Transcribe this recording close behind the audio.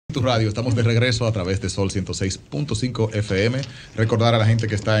Tu radio, estamos de regreso a través de Sol 106.5 FM. Recordar a la gente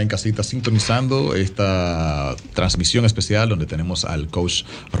que está en casita sintonizando esta transmisión especial donde tenemos al coach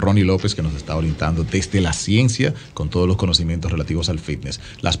Ronny López que nos está orientando desde la ciencia con todos los conocimientos relativos al fitness.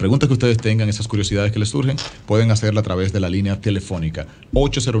 Las preguntas que ustedes tengan, esas curiosidades que les surgen, pueden hacerla a través de la línea telefónica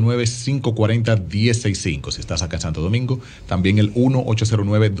 809-540-1065 si estás acá en Santo Domingo, también el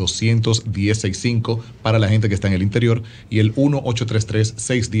 1-809-200-1065 para la gente que está en el interior y el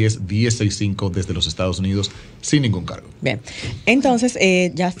 1-833-610-1065 desde los Estados Unidos sin ningún cargo. Bien, entonces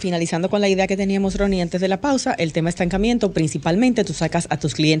ya finalizando con la idea que teníamos, Ronny, antes de la pausa, el tema estancamiento, principalmente tú sacas a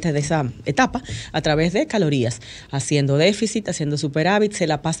tus clientes de esa etapa a través de calorías, haciendo déficit, haciendo superávit, se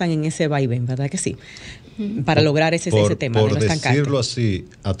la pasan en ese vaivén, ¿verdad que sí? Para lograr ese tema de no estancarte. Por decirlo así,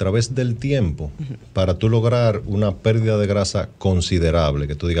 a través del tiempo, para tú lograr una pérdida de grasa considerable,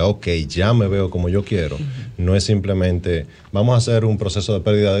 que tú digas, ok, ya me veo como yo quiero, no es simplemente, vamos a hacer un proceso de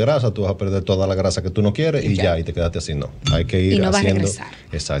pérdida de grasa, tú vas a perder toda la grasa que tú no quieres y ya, y te quedaste así, no. Hay que ir haciendo,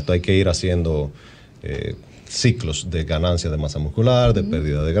 exacto, hay que ir haciendo ciclos de ganancia de masa muscular, de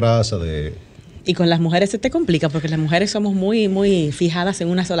pérdida de grasa, Y con las mujeres se te complica porque las mujeres somos muy fijadas en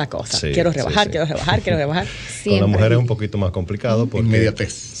una sola cosa. Sí, quiero rebajar. Con la mujer es un poquito más complicado. Porque,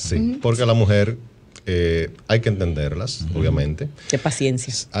 inmediatez. Sí, porque la mujer hay que entenderlas, obviamente. De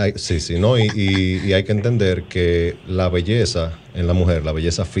paciencia. ¿No? Y hay que entender que la belleza en la mujer, la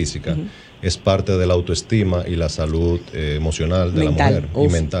belleza física, es parte de la autoestima y la salud emocional de la mujer y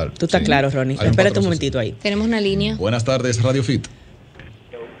mental. Tú estás claro, Ronny. Espérate un momentito ahí. Tenemos una línea. Buenas tardes, Radio Fit.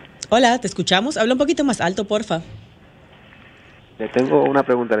 Hola, te escuchamos. Habla un poquito más alto, porfa. Le tengo una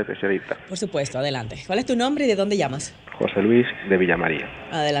pregunta al especialista. Por supuesto, adelante. ¿Cuál es tu nombre y de dónde llamas? José Luis, de Villa María.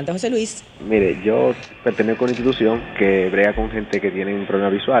 Adelante, José Luis. Mire, yo pertenezco a una institución que brega con gente que tiene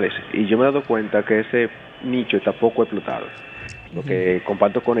problemas visuales y yo me he dado cuenta que ese nicho está poco explotado. Porque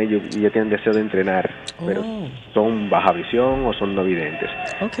comparto con ellos y ellos tienen deseo de entrenar, pero son baja visión o son no videntes.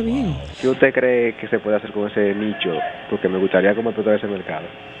 Qué bien. ¿Qué usted cree que se puede hacer con ese nicho? Porque me gustaría como explotar ese mercado.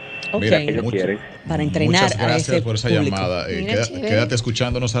 Mira, para entrenar muchas gracias a ese por esa público. Llamada. Quédate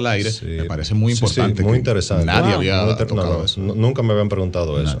escuchándonos al aire. Me parece muy importante. Muy interesante. Nadie había tocado eso. Nunca me habían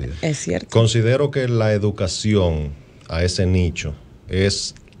preguntado eso. Es cierto. Considero que la educación a ese nicho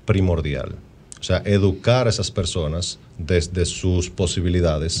es primordial. O sea, educar a esas personas desde sus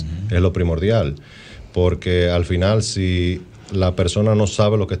posibilidades es lo primordial. Porque al final, si la persona no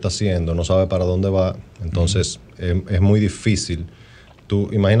sabe lo que está haciendo, no sabe para dónde va, entonces es muy difícil.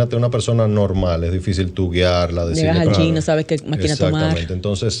 Imagínate una persona normal, es difícil tú guiarla, decirle... Llegas al gym, no sabes qué máquina tomar. Exactamente.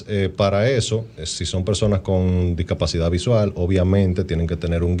 Entonces, para eso, si son personas con discapacidad visual, obviamente tienen que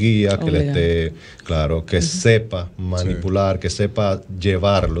tener un guía que le esté, claro, que sepa manipular, que sepa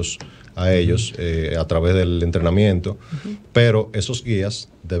llevarlos a ellos a través del entrenamiento, pero esos guías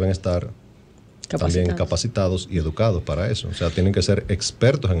deben estar también capacitados y educados para eso. O sea, tienen que ser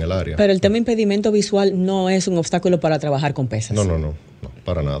expertos en el área. Pero el tema impedimento visual no es un obstáculo para trabajar con pesas. No,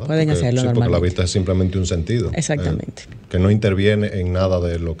 para nada. Pueden hacerlo normalmente. Porque la vista es simplemente un sentido. Exactamente. Que no interviene en nada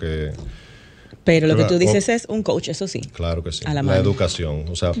de lo que... Pero lo que tú dices es un coach, eso sí. Claro que sí. La educación.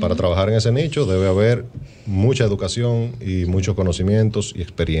 O sea, para trabajar en ese nicho debe haber mucha educación y muchos conocimientos y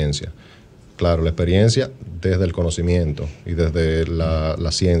experiencia. Claro, la experiencia desde el conocimiento y desde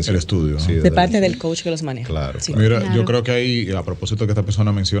la ciencia. El estudio. Sí, de parte del coach que los maneja. Claro. Sí. Mira, yo creo que ahí, a propósito que esta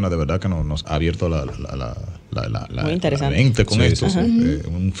persona menciona, de verdad que nos ha abierto la mente con esto.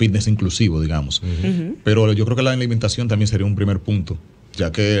 Un fitness inclusivo, digamos. Pero yo creo que la alimentación también sería un primer punto,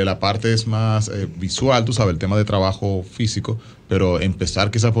 ya que la parte es más visual, tú sabes, el tema de trabajo físico, pero empezar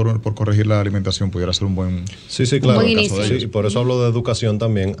quizás por corregir la alimentación pudiera ser un buen... Sí, claro. Sí, por eso hablo de educación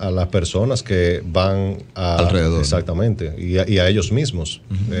también a las personas que van alrededor. Exactamente, y a ellos mismos.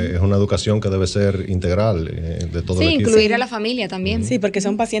 Es una educación que debe ser integral de todo el equipo. Sí, incluir a la familia también. Sí, porque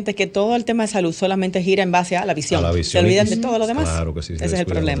son pacientes que todo el tema de salud solamente gira en base a la visión. Se olvidan de todo lo demás. Claro que sí. Ese es el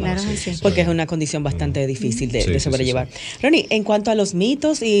problema. Porque es una condición bastante difícil de sobrellevar. Ronny, en cuanto a los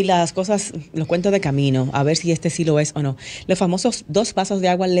mitos y las cosas, los cuentos de camino, a ver si este sí lo es o no. Los famosos 2 vasos de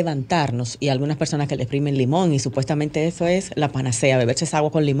agua al levantarnos y algunas personas que le exprimen limón y supuestamente eso es la panacea, beberse esa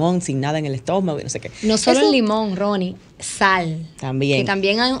agua con limón sin nada en el estómago y no sé qué. No solo el limón, Ronny, sal. También. Que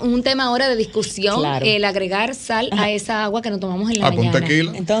también hay un tema ahora de discusión, el agregar sal a esa agua que nos tomamos en la mañana. Un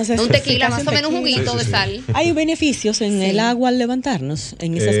tequila. Entonces, un tequila, más o menos un juguito de sal. Hay beneficios en el agua al levantarnos,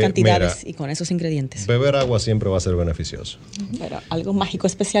 en esas cantidades y con esos ingredientes. Beber agua siempre va a ser beneficioso. Pero algo mágico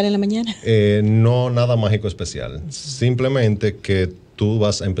especial en la mañana. No, nada mágico especial. Simplemente que tú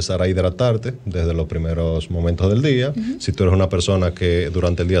vas a empezar a hidratarte desde los primeros momentos del día. Si tú eres una persona que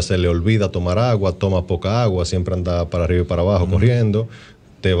durante el día se le olvida tomar agua, toma poca agua, siempre anda para arriba y para abajo corriendo,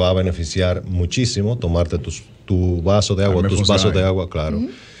 te va a beneficiar muchísimo tomarte tu vaso de agua, tus vasos de agua, claro.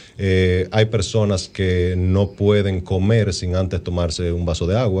 Hay personas que no pueden comer sin antes tomarse un vaso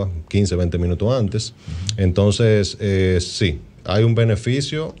de agua, 15, 20 minutos antes. Entonces, sí, hay un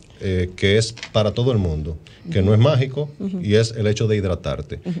beneficio que es para todo el mundo, que no es mágico, y es el hecho de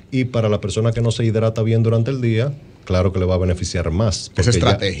hidratarte. Y para la persona que no se hidrata bien durante el día, claro que le va a beneficiar más. Es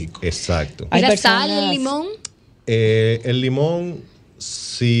estratégico. Exacto. ¿Y la sal, el limón? El limón,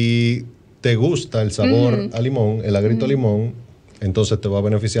 si te gusta el sabor a limón, el agrito a limón, entonces te va a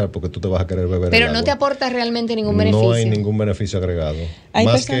beneficiar porque tú te vas a querer beber Pero el no agua. te aporta realmente ningún beneficio. No hay ningún beneficio agregado.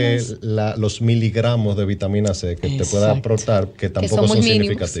 Más que los miligramos de vitamina C que te pueda aportar, que tampoco son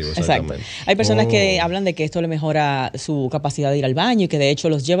significativos. Exacto. Hay personas que hablan de que esto le mejora su capacidad de ir al baño y que de hecho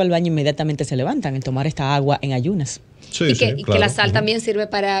los lleva al baño e inmediatamente se levantan en tomar esta agua en ayunas. Sí, y claro. que la sal también sirve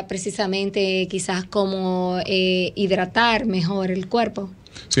para precisamente quizás como hidratar mejor el cuerpo.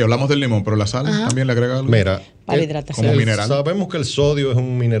 Sí, hablamos del limón, pero la sal también le agrega algo. Mira, para hidratación. Como mineral. Sabemos que el sodio es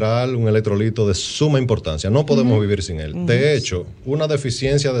un mineral, un electrolito de suma importancia. No podemos vivir sin él. De hecho, una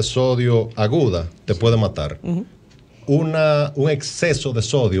deficiencia de sodio aguda te puede matar. Un exceso de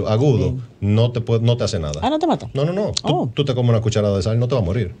sodio agudo no te hace nada. ¿No te mata? No. Tú te comes una cucharada de sal y no te va a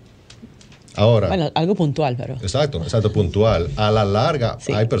morir. Ahora. Bueno, algo puntual, pero. Exacto, puntual. A la larga,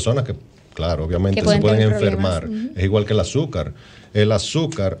 hay personas que, claro, obviamente se pueden enfermar. Es igual que el azúcar. El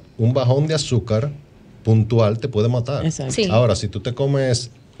azúcar, un bajón de azúcar puntual te puede matar. Sí. Ahora, si tú te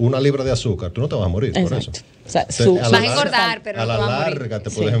comes una libra de azúcar, tú no te vas a morir por eso. O sea, vas a engordar, pero a la larga te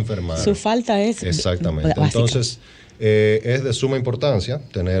puedes enfermar. Su falta es exactamente. básica. Entonces, es de suma importancia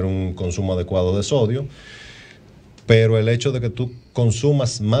tener un consumo adecuado de sodio, pero el hecho de que tú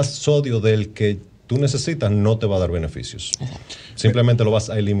consumas más sodio del que tú necesitas no te va a dar beneficios. Exacto. Simplemente lo vas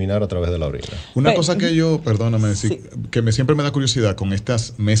a eliminar a través de la orina. Una cosa que yo, perdóname, que siempre me da curiosidad con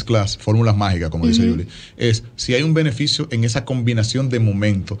estas mezclas, fórmulas mágicas, como dice Julie, es si hay un beneficio en esa combinación de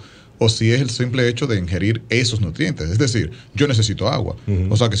momento o si es el simple hecho de ingerir esos nutrientes. Es decir, yo necesito agua.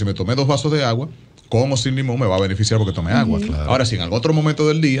 O sea que si me tomé 2 vasos de agua, con o sin limón me va a beneficiar porque tomé agua. Claro. Ahora, si en algún otro momento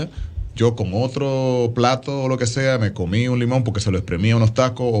del día yo con otro plato o lo que sea me comí un limón porque se lo exprimí a unos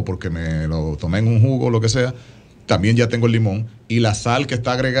tacos o porque me lo tomé en un jugo o lo que sea, también ya tengo el limón y la sal que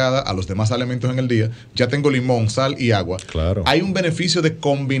está agregada a los demás alimentos en el día, ya tengo limón, sal y agua. Claro. ¿Hay un beneficio de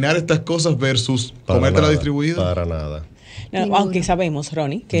combinar estas cosas versus comértela distribuida? Para nada. No, aunque sabemos,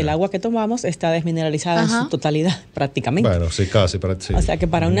 Ronny, que el agua que tomamos está desmineralizada en su totalidad, prácticamente. Bueno, sí, casi. Sí. O sea que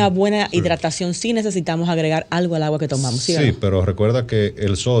para una buena hidratación sí necesitamos agregar algo al agua que tomamos. Sí, pero recuerda que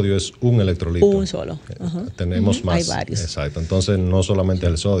el sodio es un electrolito. Un solo. Tenemos más. Hay varios. Exacto. Entonces, no solamente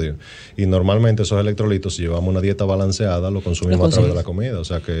el sodio. Y normalmente esos electrolitos, si llevamos una dieta balanceada, lo consumimos a través de la comida. O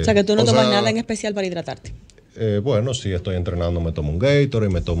sea que tú no tomas nada en especial para hidratarte. Bueno, si estoy entrenando, me tomo un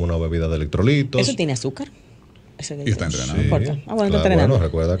Gatorade, me tomo una bebida de electrolitos. ¿Eso tiene azúcar? Y está entrenando. Sí, está entrenando. Bueno,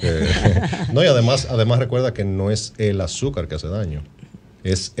 recuerda que no, y además recuerda que no es el azúcar que hace daño,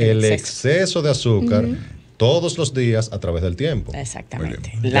 es el exceso de azúcar todos los días a través del tiempo.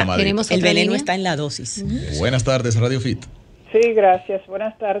 Exactamente. El veneno está en la dosis. Buenas tardes, Radio Fit. Sí, gracias.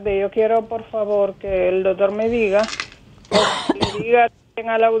 Buenas tardes. Yo quiero, por favor, que el doctor me diga, le diga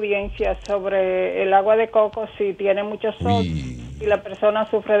a la audiencia sobre el agua de coco, si tiene mucho sodio, si la persona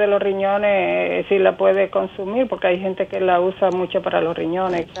sufre de los riñones, si la puede consumir, porque hay gente que la usa mucho para los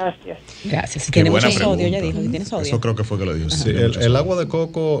riñones. Gracias. Si tiene mucho sodio, ya dijo, si tiene sodio. Eso creo que fue que lo dijo. Sí, el agua de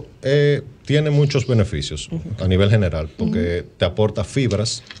coco tiene muchos beneficios a nivel general, porque te aporta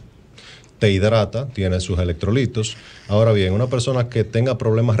fibras, te hidrata, tiene sus electrolitos. Ahora bien, una persona que tenga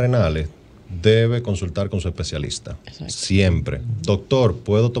problemas renales debe consultar con su especialista. Exacto. Siempre. Doctor,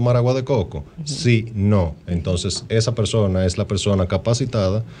 ¿puedo tomar agua de coco? Sí, no. Entonces, esa persona es la persona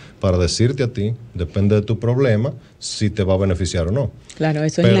capacitada para decirte a ti, depende de tu problema, si te va a beneficiar o no. Claro,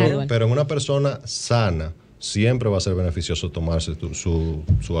 eso es claro. Pero en una persona sana, siempre va a ser beneficioso tomarse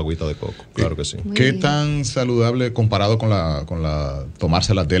su agüita de coco. Claro que sí. ¿Qué tan saludable comparado con la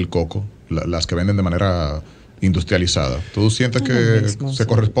tomársela del coco, las que venden de manera industrializada? ¿Tú sientes que se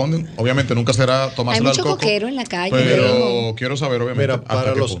corresponden? Obviamente nunca será tomársela al coco. Hay mucho coquero en la calle. Pero quiero saber, obviamente. Mira,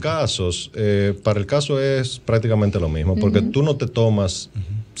 para los casos, para el caso es prácticamente lo mismo, porque tú no te tomas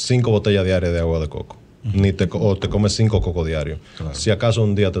 5 botellas diarias de agua de coco. O te comes 5 cocos diarios. Claro. Si acaso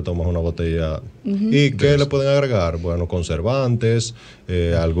un día te tomas una botella. ¿Y qué le pueden agregar? Bueno, conservantes,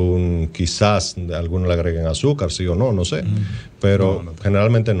 quizás algunos le agreguen azúcar, sí o no, no sé. Pero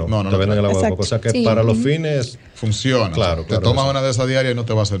generalmente no. Te venden el agua de coco. O sea que para los fines Funciona. Claro, te tomas una de esas diarias y no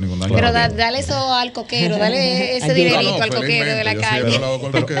te va a hacer ningún daño. Pero dale eso al coquero, dale ese dinerito al coquero de la calle.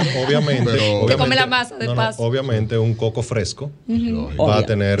 Obviamente. Te come la masa de paso. Obviamente un coco fresco va a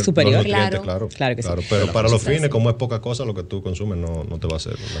tener superior. los nutrientes, claro que sí. Pero para los fines, como es poca cosa, lo que tú consumes no te va a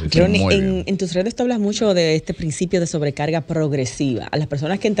hacer la diferencia. Ronny, en tus redes tú hablas mucho de este principio de sobrecarga progresiva. A las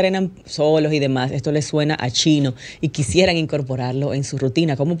personas que entrenan solos y demás, esto les suena a chino y quisieran incorporarlo en su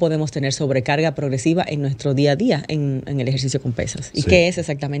rutina. ¿Cómo podemos tener sobrecarga progresiva en nuestro día a día en el ejercicio con pesas? ¿Y qué es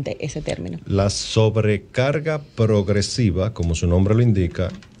exactamente ese término? La sobrecarga progresiva, como su nombre lo indica,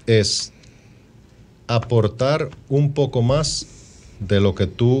 es aportar un poco más de lo que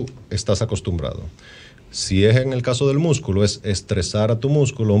tú estás acostumbrado. Si es en el caso del músculo, es estresar a tu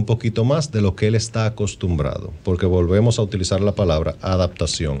músculo un poquito más de lo que él está acostumbrado, porque volvemos a utilizar la palabra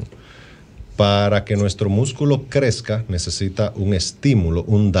adaptación. Para que nuestro músculo crezca, necesita un estímulo,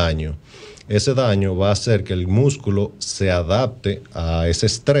 un daño. Ese daño va a hacer que el músculo se adapte a ese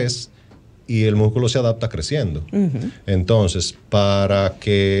estrés y el músculo se adapta creciendo. Entonces, para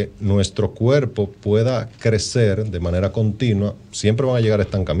que nuestro cuerpo pueda crecer de manera continua, siempre van a llegar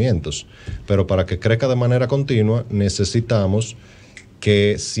estancamientos, pero para que crezca de manera continua necesitamos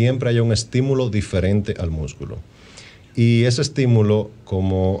que siempre haya un estímulo diferente al músculo. Y ese estímulo,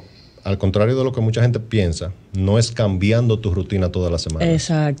 como al contrario de lo que mucha gente piensa, no es cambiando tu rutina toda la semana.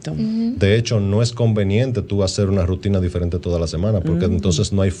 Exacto. De hecho, no es conveniente tú hacer una rutina diferente toda la semana, porque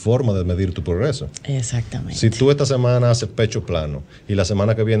entonces no hay forma de medir tu progreso. Exactamente. Si tú esta semana haces pecho plano y la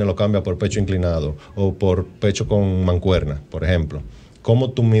semana que viene lo cambias por pecho inclinado o por pecho con mancuerna, por ejemplo, ¿cómo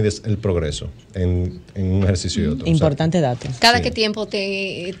tú mides el progreso en un ejercicio y otro? Importante dato. ¿Cada qué tiempo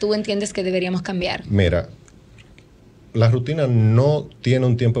tú entiendes que deberíamos cambiar? Mira, la rutina no tiene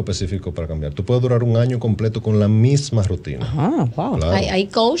un tiempo específico para cambiar. Tú puedes durar un año completo con la misma rutina. Wow. Claro. Hay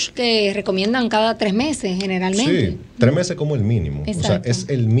coach que recomiendan cada 3 meses generalmente. Sí, 3 meses como el mínimo. Exacto. O sea, es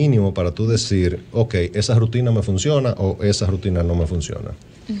el mínimo para tú decir, ok, esa rutina me funciona o esa rutina no me funciona.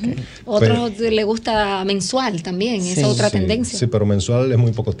 Otros le gusta mensual también, esa otra tendencia. Sí, pero mensual es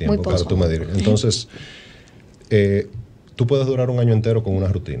muy poco tiempo para tú medir. Entonces, tú puedes durar un año entero con una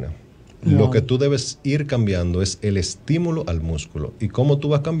rutina. Lo que tú debes ir cambiando es el estímulo al músculo. ¿Y cómo tú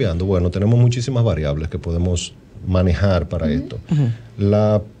vas cambiando? Bueno, tenemos muchísimas variables que podemos manejar para esto.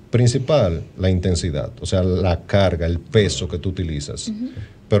 La principal, la intensidad, o sea, la carga, el peso que tú utilizas,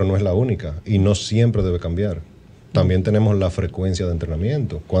 pero no es la única y no siempre debe cambiar. También tenemos la frecuencia de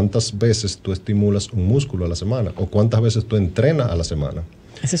entrenamiento. ¿Cuántas veces tú estimulas un músculo a la semana? ¿O cuántas veces tú entrenas a la semana?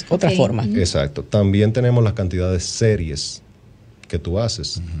 Esa es otra forma. Exacto. También tenemos las cantidades de series que tú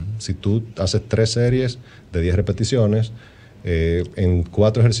haces. Si tú haces 3 series de 10 repeticiones en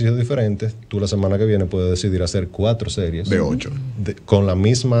 4 ejercicios diferentes, tú la semana que viene puedes decidir hacer 4 series de 8 con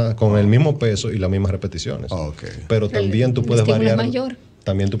el mismo peso y las mismas repeticiones. Pero también tú puedes variar.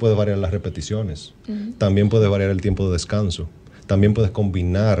 También tú puedes variar las repeticiones. También puedes variar el tiempo de descanso. También puedes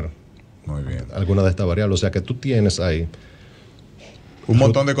combinar alguna de estas variables. O sea que tú tienes ahí un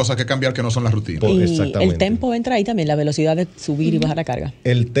montón de cosas que cambiar que no son las rutinas. Y exactamente. el tempo entra ahí también, la velocidad de subir y bajar la carga.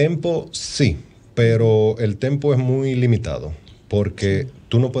 El tempo sí, pero el tempo es muy limitado porque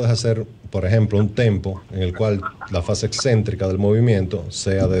tú no puedes hacer, por ejemplo, un tempo en el cual la fase excéntrica del movimiento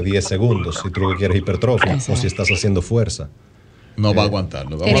sea de 10 segundos si tú lo que quieres es hipertrofia o si estás haciendo fuerza. No va a aguantar.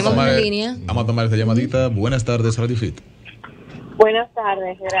 Tenemos una línea. Vamos a tomar esta llamadita. Buenas tardes, Radio Fit. Buenas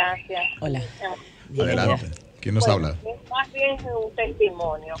tardes, gracias. Hola. Adelante. ¿Quién nos habla? Más bien un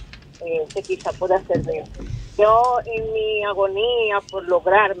testimonio que quizá pueda servir. Yo en mi agonía por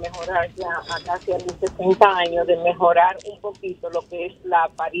lograr mejorar ya a casi a mis 60 años, de mejorar un poquito lo que es la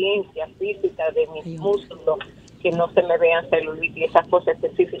apariencia física de mis músculos, que no se me vean celulitis y esas cosas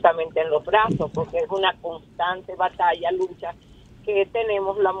específicamente en los brazos, porque es una constante batalla, lucha que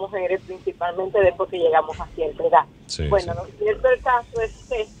tenemos las mujeres, principalmente después que llegamos a cierta edad. Bueno, lo cierto del caso es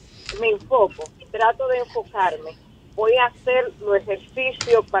que me enfoco, trato de enfocarme, voy a hacer los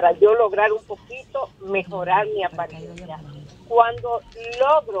ejercicios para yo lograr un poquito mejorar mi apariencia. Cuando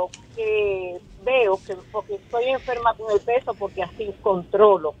logro que veo que porque estoy enferma con el peso, porque así me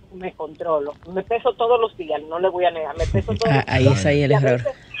controlo, me peso todos los días, no le voy a negar, me peso todos los días. Ahí es ahí el error.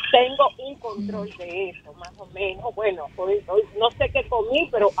 Tengo un control de eso, más o menos. Bueno, hoy no sé qué comí,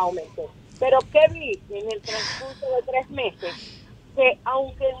 pero aumenté. Pero ¿qué vi en el transcurso de 3 meses? Que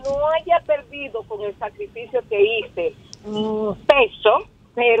aunque no haya perdido con el sacrificio que hice peso,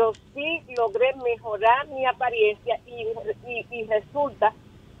 pero sí logré mejorar mi apariencia y resulta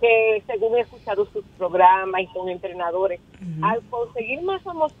que, según he escuchado sus programas y con entrenadores, al conseguir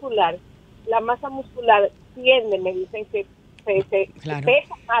masa muscular, la masa muscular tiende, me dicen que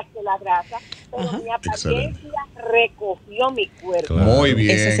pesa más que la grasa, pero mi apariencia recogió mi cuerpo. Claro. Muy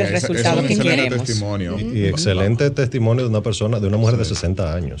bien. Ese es el resultado que queremos. Testimonio. Y excelente testimonio de una persona, de una mujer de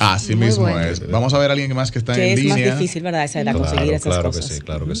 60 años. Así Muy mismo bueno. es. Vamos a ver a alguien más que está Que en es línea. más difícil, ¿verdad? Esa edad conseguir esas Claro cosas. que sí,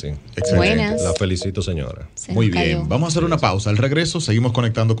 claro que sí. Excelente. Buenas. La felicito, señora. Se Muy nos bien, cayó. vamos a hacer una pausa. Al regreso seguimos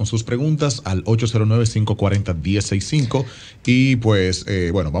conectando con sus preguntas al 809-540-1065 y pues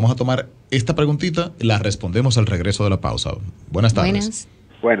bueno, vamos a tomar esta preguntita, la respondemos al regreso de la pausa. Buenas tardes.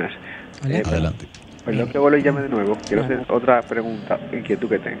 Buenas. Buenas. Adelante. Perdón que vuelva y llame de nuevo. Quiero hacer otra pregunta, inquietud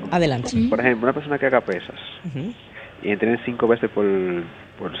que tengo. Adelante. Por ejemplo, una persona que haga pesas y entrene 5 veces por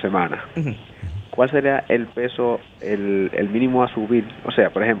semana, ¿cuál sería el peso, el mínimo a subir? O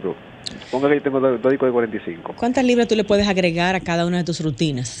sea, por ejemplo, ponga que yo tengo dos discos de 45. ¿Cuántas libras tú le puedes agregar a cada una de tus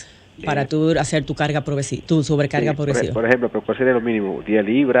rutinas para tú hacer tu carga progresiva, tu sobrecarga Sí, progresiva? por ejemplo, ¿cuál sería lo mínimo? 10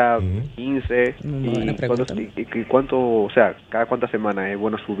 libras, 15. Buena pregunta. Y cuánto, o sea, cada cuántas semanas es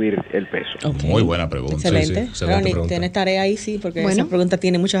bueno subir el peso? Ok. Muy buena pregunta. Excelente. Sí, excelente Ronny, pregunta. tienes tarea ahí, sí, porque Bueno. esa pregunta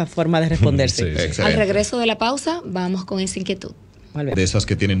tiene muchas formas de responderse. Sí, sí. Excelente. Al regreso de la pausa, vamos con esa inquietud. Volvemos. De esas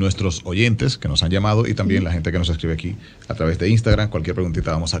que tienen nuestros oyentes que nos han llamado y también la gente que nos escribe aquí a través de Instagram. Cualquier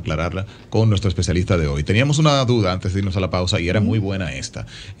preguntita vamos a aclararla con nuestro especialista de hoy. Teníamos una duda antes de irnos a la pausa y era muy buena esta.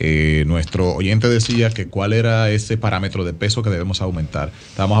 Nuestro oyente decía que cuál era ese parámetro de peso que debemos aumentar.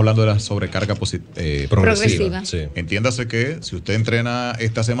 Estábamos hablando de la sobrecarga Progresiva. Sí. Entiéndase que si usted entrena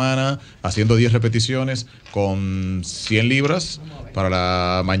esta semana haciendo 10 repeticiones con 100 libras para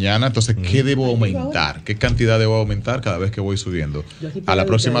la mañana, entonces, ¿qué debo aumentar? ¿Qué cantidad debo aumentar cada vez que voy subiendo? A la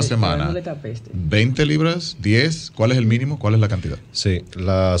próxima semana, 20 libras, 10, ¿cuál es el mínimo? ¿Cuál es la cantidad? Sí,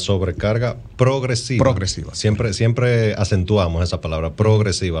 la sobrecarga progresiva. Progresiva. Siempre acentuamos esa palabra,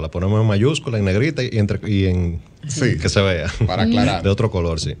 progresiva. La ponemos en mayúscula, en negrita y en Sí. que se vea. Para aclarar. De otro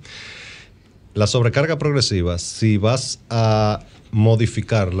color, sí. La sobrecarga progresiva, si vas a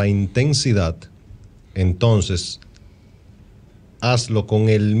modificar la intensidad, entonces hazlo con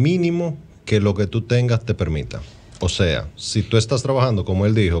el mínimo que lo que tú tengas te permita. O sea, si tú estás trabajando, como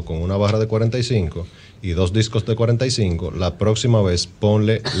él dijo, con una barra de 45 y 2 discos de 45, la próxima vez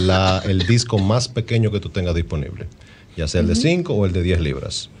ponle el disco más pequeño que tú tengas disponible, ya sea el de 5 o el de 10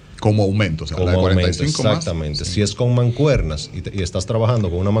 libras. Como aumento, o sea, Como la de aumento, 45 más. exactamente. Si es con mancuernas y estás trabajando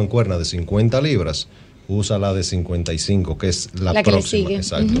con una mancuerna de 50 libras, usa la de 55, que es la La que le próxima. sigue.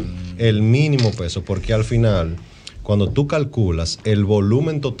 Exacto. El mínimo peso, porque al final, cuando tú calculas el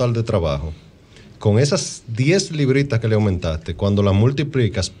volumen total de trabajo, con esas 10 libritas que le aumentaste, cuando las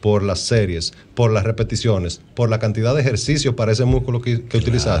multiplicas por las series, por las repeticiones, por la cantidad de ejercicios para ese músculo que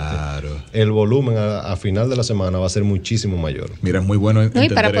utilizaste, el volumen a final de la semana va a ser muchísimo mayor. Mira, es muy bueno No, y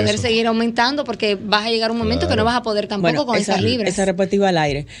entender para poder eso. seguir aumentando, porque vas a llegar un momento que no vas a poder tampoco con esas libras. Esa repetitiva al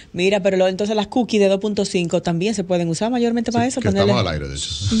aire. Mira, pero entonces las cookies de 2.5 también se pueden usar mayormente para eso. Que estamos al aire, de hecho.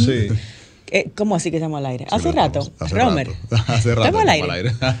 Sí. ¿Cómo así que estamos al aire? ¿Hace Sí, rato? hace Romer. Hace rato. ¿Estamos al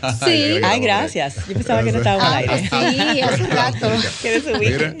aire? Sí. Ay, gracias. Yo pensaba que no estábamos al aire. Sí, hace rato. Que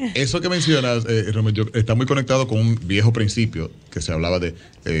desubiste. Mira, eso que mencionas, Romer, está muy conectado con un viejo principio que se hablaba de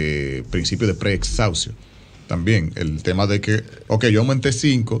principio de preexaucio. También el tema de que, ok, yo aumenté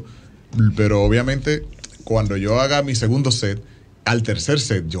 5, pero obviamente cuando yo haga mi segundo set, al tercer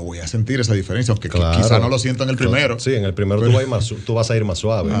set yo voy a sentir esa diferencia, aunque quizá no lo siento en el primero. Sí, en el primero tú vas a ir más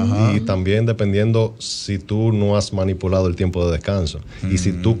suave. Ajá. Y también dependiendo si tú no has manipulado el tiempo de descanso. Y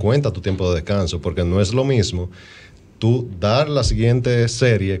si tú cuentas tu tiempo de descanso, porque no es lo mismo tú dar la siguiente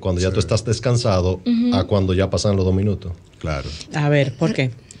serie cuando ya tú estás descansado a cuando ya pasan los 2 minutos. Claro. A ver, ¿por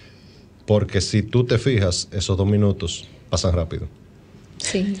qué? Porque si tú te fijas, esos 2 minutos pasan rápido.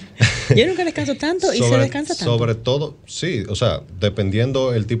 Sí. Yo nunca descanso tanto y se descansa tanto. Sobre todo, sí, o sea,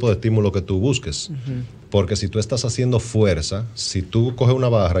 dependiendo el tipo de estímulo que tú busques. Porque si tú estás haciendo fuerza, si tú coges una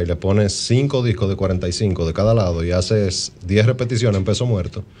barra y le pones 5 discos de 45 de cada lado y haces 10 repeticiones en peso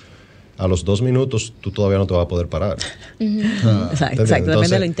muerto, a los 2 minutos tú todavía no te vas a poder parar. Exacto, depende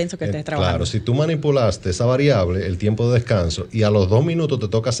de lo intenso que estés trabajando. Claro, si tú manipulaste esa variable, el tiempo de descanso, y a los 2 minutos te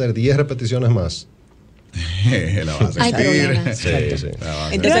toca hacer 10 repeticiones más. La vas a Ay, pero sentir. bueno. Sí, sí. La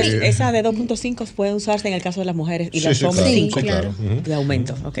vas a Entonces, sentir. esa de 2.5 puede usarse en el caso de las mujeres y Sí, las sí, hombres claro. 5 Sí, claro. de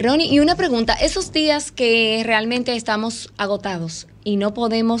aumento. Okay. Ronny, y una pregunta, esos días que realmente estamos agotados y no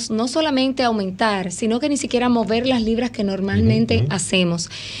podemos no solamente aumentar, sino que ni siquiera mover las libras que normalmente hacemos,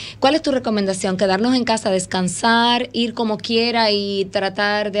 ¿cuál es tu recomendación? ¿Quedarnos en casa, descansar, ir como quiera y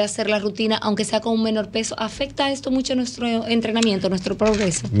tratar de hacer la rutina, aunque sea con un menor peso? ¿Afecta esto mucho nuestro entrenamiento, nuestro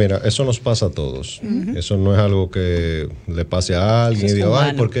progreso? Mira, eso nos pasa a todos. Eso no es algo que le pase a alguien Eso y es diga,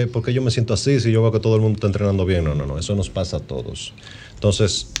 ay, humano. ¿por qué yo me siento así si yo veo que todo el mundo está entrenando bien? No, eso nos pasa a todos.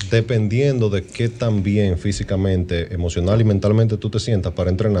 Entonces, dependiendo de qué tan bien físicamente, emocional y mentalmente tú te sientas para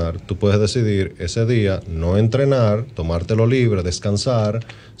entrenar, tú puedes decidir ese día no entrenar, tomártelo libre, descansar.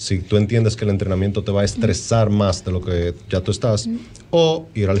 Si tú entiendes que el entrenamiento te va a estresar más de lo que ya tú estás, o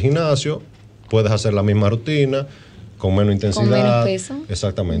ir al gimnasio, puedes hacer la misma rutina, con menos intensidad. Con menos peso.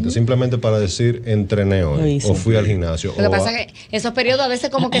 Exactamente. Simplemente para decir, entrené hoy, o fui al gimnasio. Lo que pasa es que esos periodos a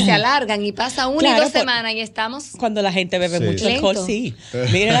veces como que se alargan y pasa una y 2 semanas y estamos... Cuando la gente bebe mucho alcohol, sí.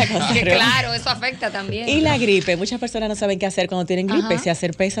 Mira la cosa. Que claro, eso afecta también. Y la gripe. Muchas personas no saben qué hacer cuando tienen gripe. Si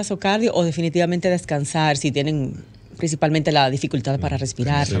hacer pesas o cardio o definitivamente descansar si tienen principalmente la dificultad para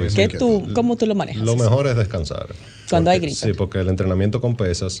respirar. ¿Cómo tú lo manejas? Lo mejor es descansar. Cuando hay gripe. Sí, porque el entrenamiento con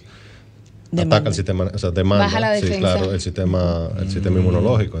pesas ataca el sistema, o sea, demanda, baja la defensa. Sí, claro, el sistema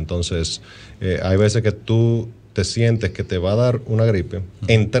inmunológico. Entonces, hay veces que tú te sientes que te va a dar una gripe,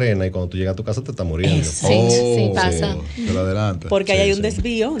 entrena y cuando tú llegas a tu casa te está muriendo. Sí, pasa. Te lo adelanta. Porque hay un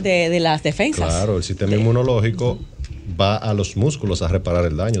desvío de las defensas. Claro, el sistema inmunológico va a los músculos a reparar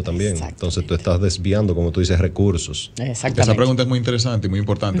el daño también. Exacto. Entonces tú estás desviando, como tú dices, recursos. Exactamente. Esa pregunta es muy interesante y muy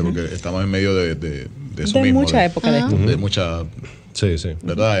importante porque estamos en medio de eso mismo. Mucha época de mucha... Sí.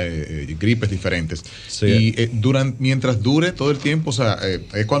 ¿Verdad? Gripes diferentes. Sí. Y mientras dure todo el tiempo, o sea,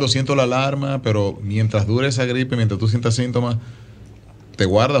 es cuando siento la alarma, pero mientras dure esa gripe, mientras tú sientas síntomas, ¿te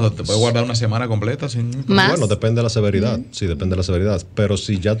guardas o te puedes guardar una semana completa sin ¿Más? Bueno, depende de la severidad. Sí, depende de la severidad. Pero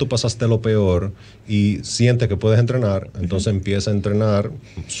si ya tú pasaste lo peor y sientes que puedes entrenar, entonces empieza a entrenar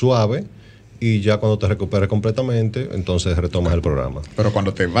suave. Y ya cuando te recuperes completamente, entonces retomas el programa. Pero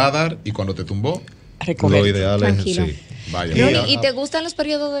cuando te va a dar y cuando te tumbó, lo ideal es sí. Vaya. Ronny, ¿y te gustan los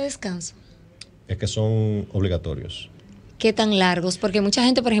periodos de descanso? Es que son obligatorios. ¿Qué tan largos? Porque mucha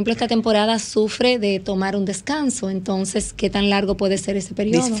gente, por ejemplo, esta temporada sufre de tomar un descanso. Entonces, ¿qué tan largo puede ser ese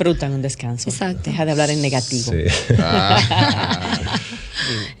periodo? Disfrutan un descanso. Exacto. Deja de hablar en negativo. Sí.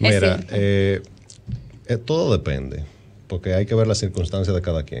 Mira, todo depende, porque hay que ver las circunstancias de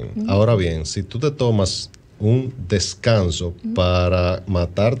cada quien. Ahora bien, si tú te tomas un descanso para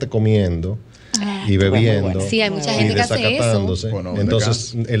matarte comiendo y bebiendo, sí, hay mucha gente que hace eso. Bueno,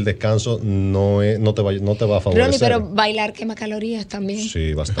 entonces el descanso no te va a favorecer. Ronny, pero bailar quema calorías también.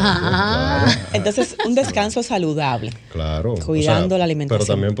 Sí, bastante. Claro. Entonces, un descanso saludable. Claro. Cuidando la alimentación.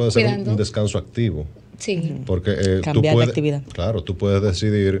 Pero también puede ser un descanso activo. Sí. Porque cambiar de actividad. Claro, tú puedes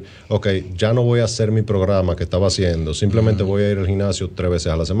decidir, ok, ya no voy a hacer mi programa que estaba haciendo, simplemente voy a ir al gimnasio 3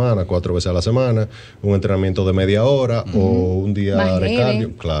 veces a la semana, 4 veces a la semana, un entrenamiento de media hora o un día de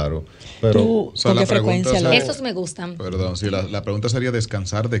cardio. Claro. Pero ¿con qué frecuencia esos me gustan? Perdón, sí, la pregunta sería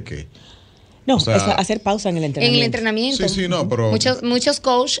 ¿descansar de qué? No, es hacer pausa en el entrenamiento. En el entrenamiento. Sí, no, pero... Muchos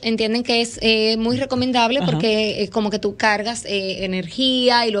coach entienden que es muy recomendable porque como que tú cargas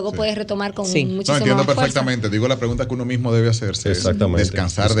energía y luego puedes retomar con muchísima entiendo fuerza. perfectamente. Digo, la pregunta que uno mismo debe hacerse exactamente.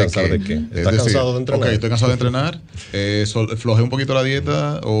 ¿Descansar de qué? ¿Estás cansado de entrenar? Ok, estoy cansado de entrenar. Flojé un poquito la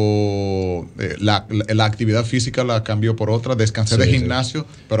dieta o la actividad física la cambió por otra. Descansé de gimnasio,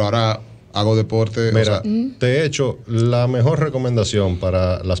 pero ahora... hago deporte. Mira, de hecho, la mejor recomendación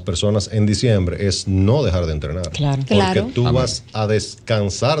para las personas en diciembre es no dejar de entrenar. Claro. Porque tú vas a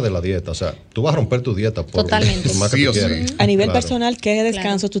descansar de la dieta. O sea, tú vas a romper tu dieta por totalmente. más que Sí tú o sí. quieras. A nivel personal, ¿qué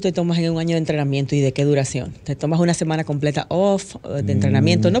descanso tú te tomas en un año de entrenamiento y de qué duración? ¿Te tomas una semana completa off de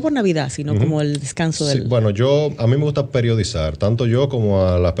entrenamiento? No por Navidad, sino como el descanso del... Bueno, a mí me gusta periodizar. Tanto yo como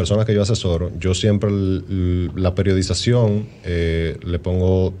a las personas que yo asesoro. Yo siempre la periodización le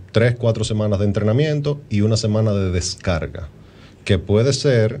pongo 3-4 semanas de entrenamiento y una semana de descarga, que puede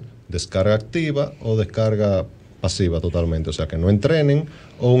ser descarga activa o descarga pasiva totalmente, o sea que no entrenen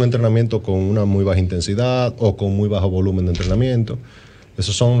o un entrenamiento con una muy baja intensidad o con muy bajo volumen de entrenamiento.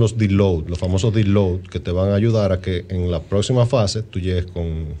 Esos son los deload, los famosos deload que te van a ayudar a que en la próxima fase tú llegues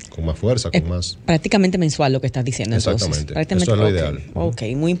con más fuerza, con más... Prácticamente mensual lo que estás diciendo. Exactamente. Entonces. Eso es lo ideal. Ok,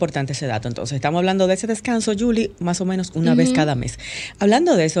 muy importante ese dato. Entonces, estamos hablando de ese descanso, Julie, más o menos una vez cada mes.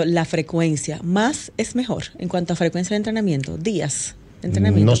 Hablando de eso, la frecuencia, más es mejor en cuanto a frecuencia de entrenamiento, días de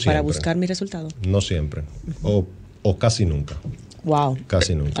entrenamiento para buscar mi resultado. No siempre. O casi nunca. Wow.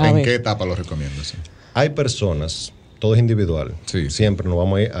 Casi nunca. ¿En qué etapa lo recomiendas? Hay personas... Todo es individual. Sí. Siempre nos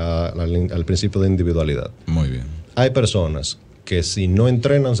vamos a ir al principio de individualidad. Muy bien. Hay personas que si no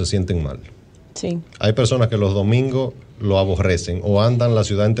entrenan se sienten mal. Sí. Hay personas que los domingos lo aborrecen o andan la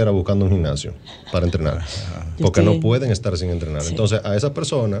ciudad entera buscando un gimnasio para entrenar. Porque no pueden estar sin entrenar. Sí. Entonces, a esa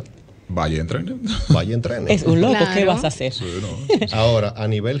persona... Vaya, entrene. Es un loco, ¿qué vas a hacer? Sí, no. Ahora, a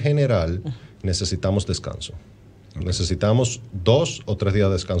nivel general, necesitamos descanso. Necesitamos 2 o 3 días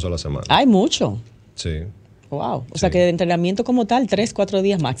de descanso a la semana. Hay mucho. Sí. Wow. O sea que de entrenamiento como tal, 3, 4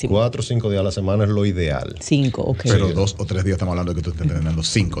 días máximo. 4 o 5 días a la semana es lo ideal. 5, ok. Pero 2 o 3 días estamos hablando de que tú estás entrenando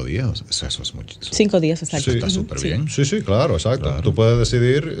 5 días. Eso es mucho. 5 días, exacto. Sí. Está súper bien. Sí, claro, exacto. Claro. Tú puedes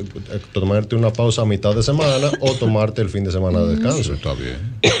decidir tomarte una pausa a mitad de semana o tomarte el fin de semana de descanso. Está bien.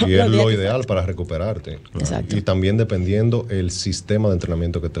 Y es lo ideal para recuperarte. Exacto. Y también dependiendo el sistema de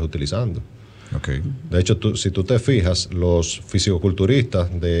entrenamiento que estés utilizando. Okay. De hecho, si tú te fijas, los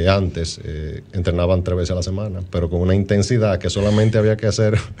fisicoculturistas de antes entrenaban 3 veces a la semana, pero con una intensidad que solamente había que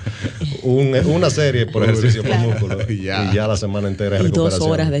hacer una serie por ejercicio por músculo y ya la semana entera es Y recuperación. 2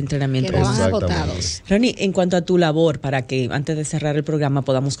 horas de entrenamiento. Quedaban agotados. Ronny, en cuanto a tu labor, para que antes de cerrar el programa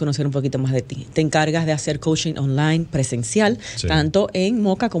podamos conocer un poquito más de ti, te encargas de hacer coaching online presencial, Sí. tanto en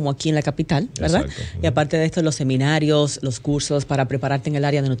Moca como aquí en la capital, ¿verdad? Exacto. Y aparte de esto, los seminarios, los cursos para prepararte en el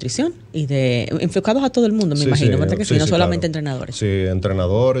área de nutrición y enfocados a todo el mundo, me imagino, ¿verdad que sí? No solamente claro. entrenadores. Sí,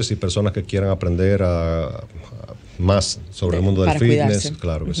 entrenadores y personas que quieran aprender más sobre el mundo del Para fitness, cuidarse.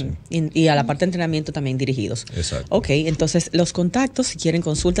 claro que sí. Y a la parte de entrenamiento también dirigidos. Exacto. Ok, entonces los contactos, si quieren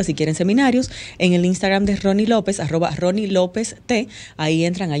consultas, si quieren seminarios, en el Instagram de Ronny López, @RonnyLópezT, ahí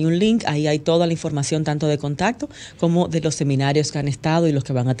entran, hay un link, ahí hay toda la información tanto de contacto como de los seminarios que han estado y los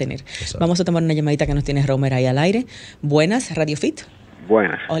que van a tener. Exacto. Vamos a tomar una llamadita que nos tiene Romer ahí al aire. Buenas, Radio Fit.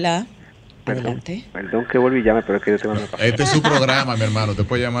 Buenas. Hola. Perdón, Adelante. perdón que vuelvo y llame, pero es que yo tengo una Este es su programa, mi hermano. Te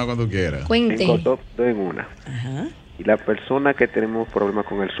puede llamar cuando quiera. Cuente. Tengo dos en una. Ajá. Y la persona que tenemos problemas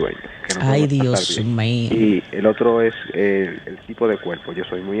con el sueño. Que no Ay, podemos Dios pasar bien. mío. Y el otro es el tipo de cuerpo. Yo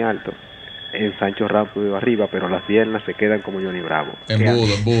soy muy alto, ensancho rápido arriba, pero las piernas se quedan como Johnny Bravo. ¿Qué hago?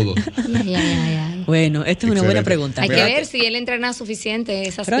 Embudo. Ay. Bueno, esta es una buena Excelente. pregunta. Hay que Mira, ver si él entrena suficiente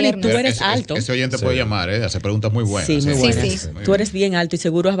esas Ronny, piernas. tú eres alto. Ese oyente Sí. puede llamar, hace preguntas muy buenas. Sí, muy Sí, buenas. sí. Muy Tú bien. eres bien alto y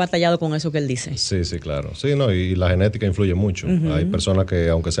seguro has batallado con eso que él dice. Sí, claro. Sí, no, y la genética influye mucho. Hay personas que,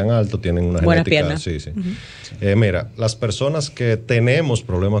 aunque sean altos, tienen una Buenas genética. piernas. Sí. Mira, las personas que tenemos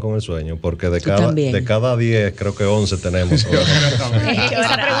problemas con el sueño, porque de Tú cada también. 10, creo que 11 tenemos. Esa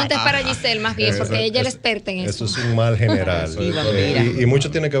pregunta es para Giselle más bien, porque ella es experta en Eso eso. es un mal general. Sí, mira. Y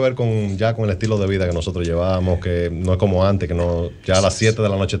mucho tiene que ver con el estilo de vida que nosotros llevamos, que no es como antes, que no, ya a las 7 de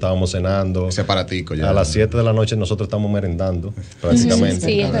la noche estábamos cenando. Separatico ya. A las 7 de la noche nosotros estamos merendando, prácticamente.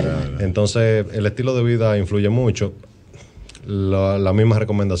 Sí, es verdad. Entonces, el estilo de vida influye mucho. La misma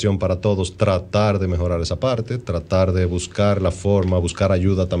recomendación para todos, tratar de mejorar esa parte, tratar de buscar la forma, buscar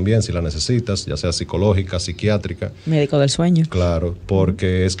ayuda también si la necesitas, ya sea psicológica, psiquiátrica. Médico del sueño. Claro,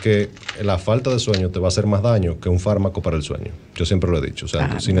 porque es que la falta de sueño te va a hacer más daño que un fármaco para el sueño. Yo siempre lo he dicho. O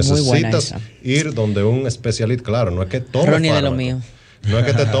sea, si muy buena necesitas esa. ir donde un especialista, claro, no es que tomes Ronny de fármaco. lo mío. No es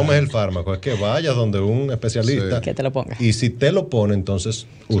que te tomes el fármaco, es que vayas donde un especialista. Sí. Que te lo ponga. Y si te lo pone, entonces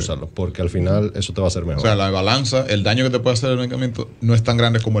úsalo, porque al final eso te va a hacer O mejor. sea, la balanza, el daño que te puede hacer el medicamento no es tan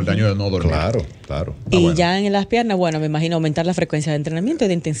grande como el daño de no dormir. Claro. Y bueno. ya en las piernas, bueno, me imagino aumentar la frecuencia de entrenamiento y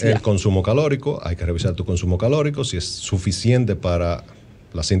de intensidad. El consumo calórico, hay que revisar tu consumo calórico, si es suficiente para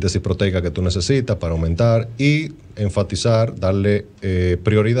la síntesis proteica que tú necesitas para aumentar y enfatizar, darle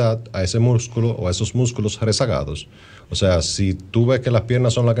prioridad a ese músculo o a esos músculos rezagados. O sea, si tú ves que las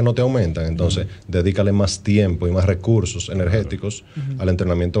piernas son las que no te aumentan, entonces dedícale más tiempo y más recursos energéticos al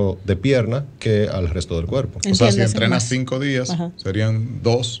entrenamiento de pierna que al resto del cuerpo. O sea, si Entiéndase entrenas más. 5 días, Ajá. serían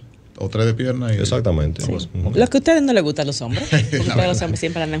 2 o 3 de pierna. Y, Exactamente. Sí. Ujú. Lo que a ustedes no les gusta a los hombres, porque ustedes los hombres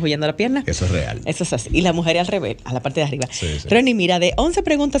siempre andan huyendo la pierna. Eso es real. Eso es así. Y la mujer al revés, a la parte de arriba. Sí. Ronny, mira, de 11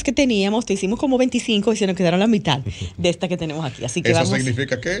 preguntas que teníamos, te hicimos como 25 y se nos quedaron la mitad de esta que tenemos aquí. Así que ¿Eso vamos.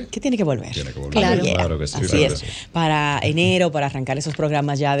 significa qué? ¿Qué tiene que volver? Tiene que volver. Claro. Claro que sí, Así claro es. que sí. Para enero, para arrancar esos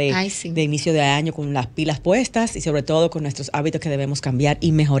programas ya Ay, sí. de inicio de año con las pilas puestas y sobre todo con nuestros hábitos que debemos cambiar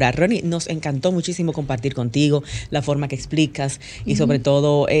y mejorar. Ronny, nos encantó muchísimo compartir contigo la forma que explicas y sobre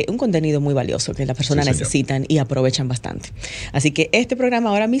todo un contenido muy valioso que las personas Sí, señor. necesitan y aprovechan bastante. Así que este programa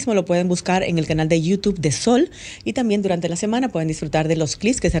ahora mismo lo pueden buscar en el canal de YouTube de Sol y también durante la semana pueden disfrutar de los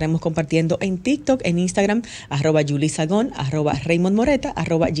clips que estaremos compartiendo en TikTok, en Instagram, @Julisagón, @Raymond Moreta,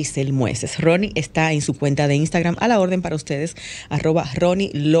 @Giselle Mueces. Ronny está en su cuenta de Instagram a la orden para ustedes,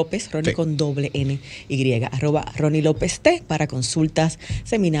 @Ronny López, Ronny Sí. con doble N-Y, @Ronny López T para consultas,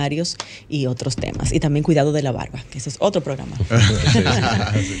 seminarios y otros temas. Y también cuidado de la barba, que eso es otro programa. Sí.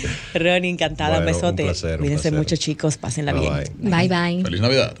 Ronny, encantada, Bueno, besote. un placer, Cuídense un placer. mucho, chicos, pásenla Bye, bien. bye. Bye, bye. Feliz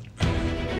Navidad.